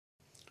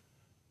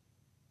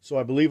So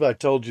I believe I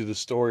told you the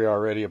story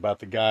already about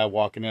the guy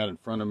walking out in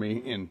front of me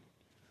in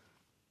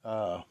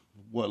uh,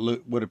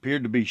 what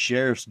appeared to be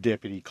sheriff's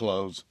deputy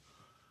clothes.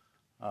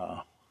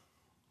 Uh,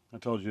 I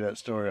told you that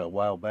story a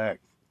while back.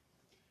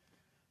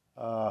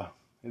 Uh,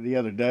 the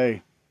other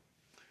day,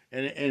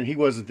 and he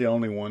wasn't the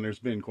only one. There's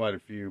been quite a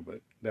few,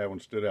 but that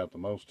one stood out the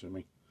most to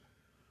me.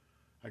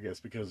 I guess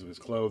because of his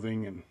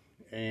clothing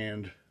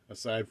and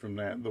aside from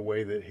that, the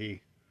way that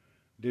he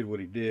did what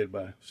he did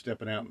by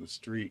stepping out in the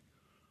street,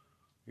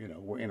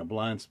 we're in a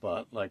blind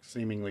spot, like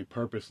seemingly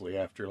purposely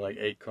after like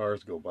 8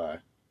 cars go by.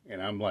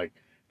 And I'm like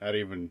not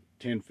even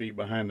 10 feet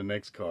behind the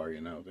next car,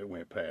 that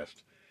went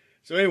past.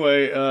 So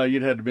anyway,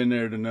 you'd had to been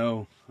there to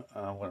know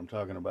what I'm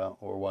talking about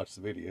or watch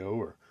the video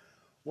or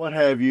what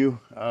have you.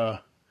 The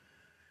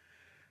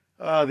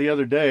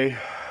other day,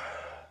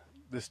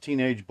 this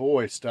teenage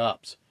boy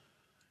stops.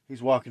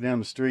 He's walking down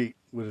the street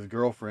with his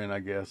girlfriend, I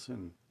guess,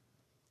 and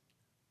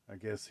I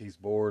guess he's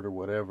bored or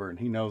whatever, and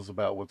he knows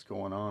about what's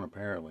going on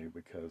apparently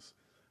because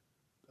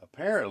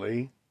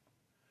apparently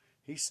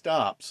he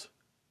stops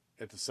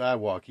at the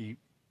sidewalk. He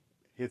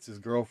hits his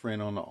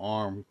girlfriend on the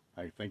arm,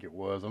 I think it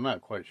was. I'm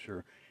not quite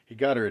sure. He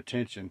got her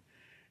attention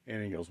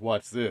and he goes,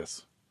 "Watch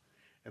this."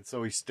 And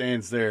so he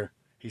stands there.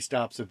 He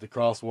stops at the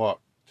crosswalk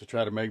to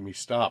try to make me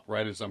stop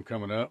right as I'm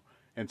coming up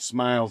and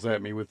smiles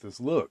at me with this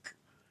look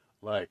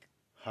like,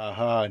 ha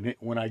ha. And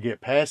when I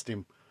get past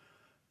him,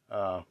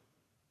 uh,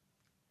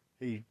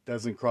 he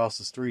doesn't cross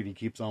the street. He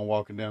keeps on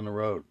walking down the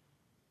road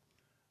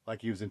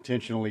like he was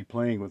intentionally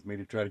playing with me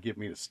to try to get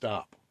me to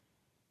stop.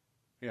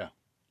 Yeah.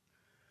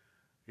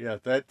 Yeah,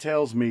 that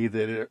tells me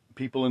that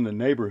people in the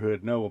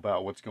neighborhood know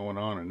about what's going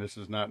on, and this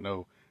is not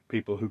no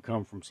people who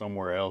come from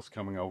somewhere else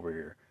coming over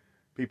here.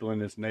 People in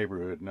this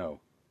neighborhood know.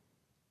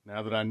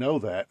 Now that I know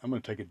that, I'm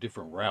going to take a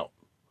different route.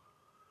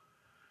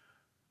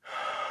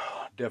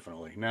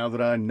 Definitely. Now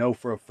that I know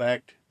for a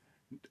fact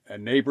a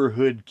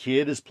neighborhood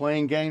kid is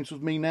playing games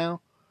with me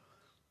now,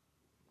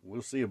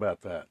 we'll see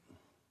about that.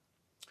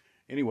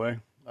 Anyway,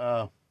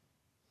 I'm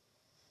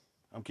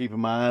keeping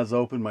my eyes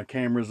open, my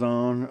camera's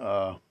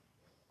on,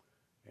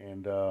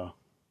 and I'm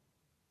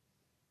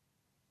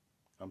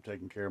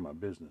taking care of my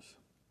business.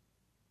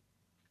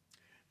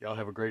 Y'all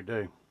have a great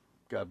day.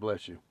 God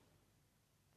bless you.